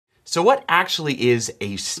So what actually is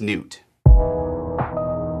a snoot?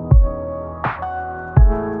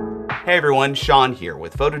 Hey everyone, Sean here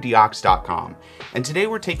with Fotodiox.com, and today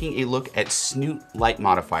we're taking a look at Snoot light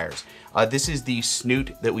modifiers. This is the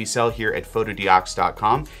Snoot that we sell here at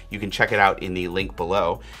Fotodiox.com. You can check it out in the link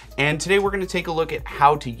below. And today we're going to take a look at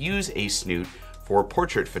how to use a Snoot for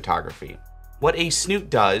portrait photography. What a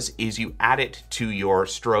Snoot does is you add it to your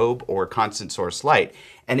strobe or constant source light,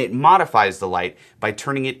 and it modifies the light by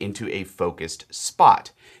turning it into a focused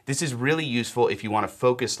spot. This is really useful if you want to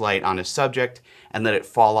focus light on a subject and let it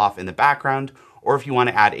fall off in the background, or if you want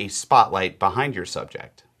to add a spotlight behind your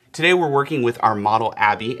subject. Today we're working with our model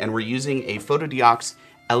Abby, and we're using a Fotodiox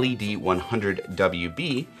LED 100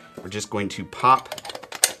 WB. We're just going to pop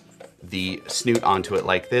the Snoot onto it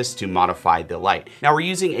like this to modify the light. Now we're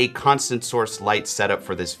using a constant source light setup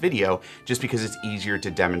for this video just because it's easier to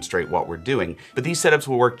demonstrate what we're doing, but these setups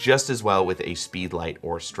will work just as well with a speed light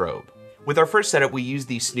or strobe. With our first setup, we used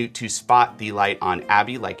the Snoot to spot the light on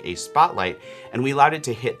Abby like a spotlight, and we allowed it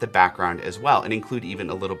to hit the background as well and include even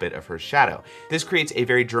a little bit of her shadow. This creates a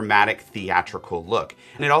very dramatic, theatrical look,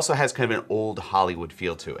 and it also has kind of an old Hollywood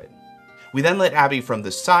feel to it. We then lit Abby from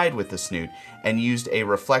the side with the Snoot and used a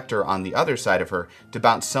reflector on the other side of her to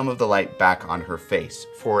bounce some of the light back on her face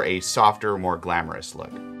for a softer, more glamorous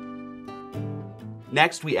look.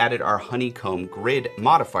 Next, we added our honeycomb grid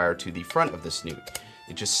modifier to the front of the Snoot.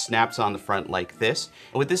 It just snaps on the front like this.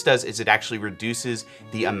 And what this does is it actually reduces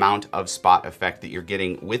the amount of spot effect that you're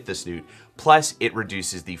getting with the Snoot, plus it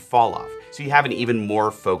reduces the fall off. So you have an even more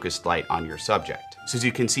focused light on your subject. So as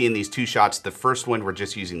you can see in these two shots, the first one we're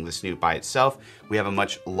just using the Snoot by itself. We have a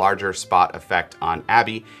much larger spot effect on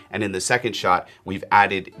Abby. And in the second shot, we've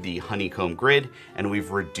added the honeycomb grid and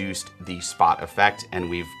we've reduced the spot effect and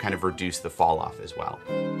we've kind of reduced the fall off as well.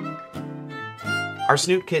 Our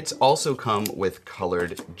Snoot kits also come with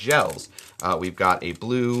colored gels. We've got a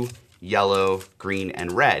blue, yellow, green,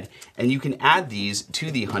 and red. And you can add these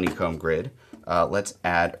to the honeycomb grid. Let's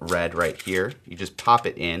add red right here. You just pop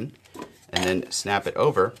it in and then snap it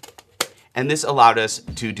over. And this allowed us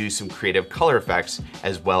to do some creative color effects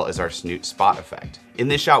as well as our Snoot spot effect. In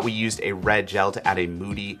this shot, we used a red gel to add a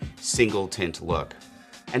moody single tint look.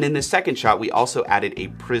 And in the second shot, we also added a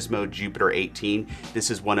Prismo Jupiter 18. This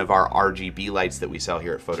is one of our RGB lights that we sell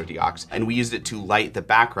here at Fotodiox. And we used it to light the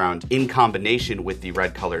background in combination with the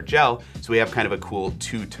red colored gel. So we have kind of a cool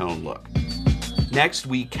two-tone look. Next,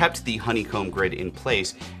 we kept the honeycomb grid in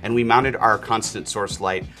place and we mounted our constant source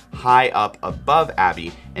light high up above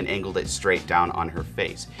Abby and angled it straight down on her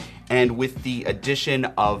face. And with the addition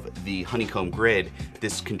of the honeycomb grid,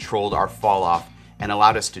 this controlled our fall off and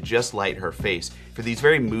allowed us to just light her face for these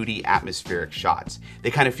very moody atmospheric shots.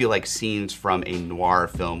 They kind of feel like scenes from a noir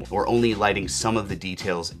film, or only lighting some of the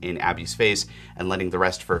details in Abby's face and letting the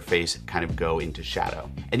rest of her face kind of go into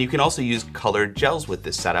shadow. And you can also use colored gels with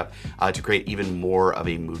this setup to create even more of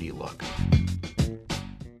a moody look.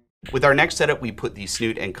 With our next setup, we put the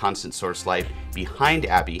Snoot and constant source light behind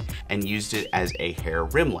Abby and used it as a hair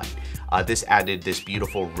rim light. This added this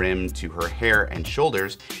beautiful rim to her hair and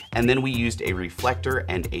shoulders, and then we used a reflector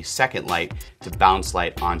and a second light to bounce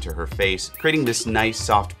light onto her face, creating this nice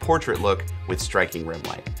soft portrait look with striking rim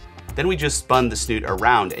light. Then we just spun the Snoot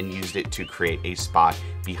around and used it to create a spot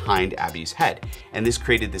behind Abby's head, and this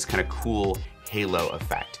created this kind of cool halo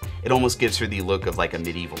effect. It almost gives her the look of like a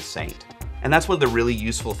medieval saint. And that's one of the really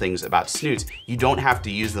useful things about Snoots. You don't have to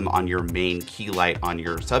use them on your main key light on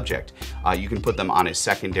your subject. You can put them on a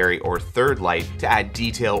secondary or third light to add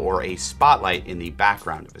detail or a spotlight in the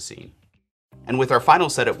background of a scene. And with our final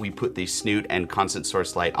setup, we put the Snoot and constant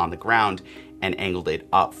source light on the ground and angled it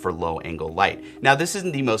up for low angle light. Now this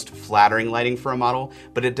isn't the most flattering lighting for a model,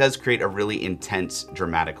 but it does create a really intense,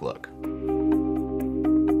 dramatic look.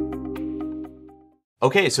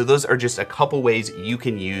 Okay, so those are just a couple ways you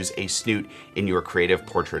can use a Snoot in your creative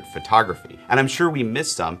portrait photography. And I'm sure we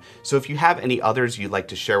missed some, so if you have any others you'd like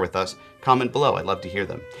to share with us, comment below, I'd love to hear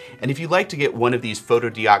them. And if you'd like to get one of these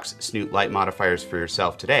Fotodiox Snoot light modifiers for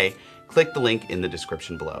yourself today, click the link in the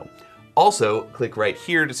description below. Also, click right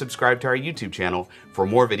here to subscribe to our YouTube channel for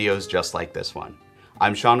more videos just like this one.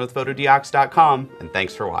 I'm Sean with Fotodiox.com, and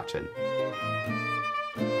thanks for watching.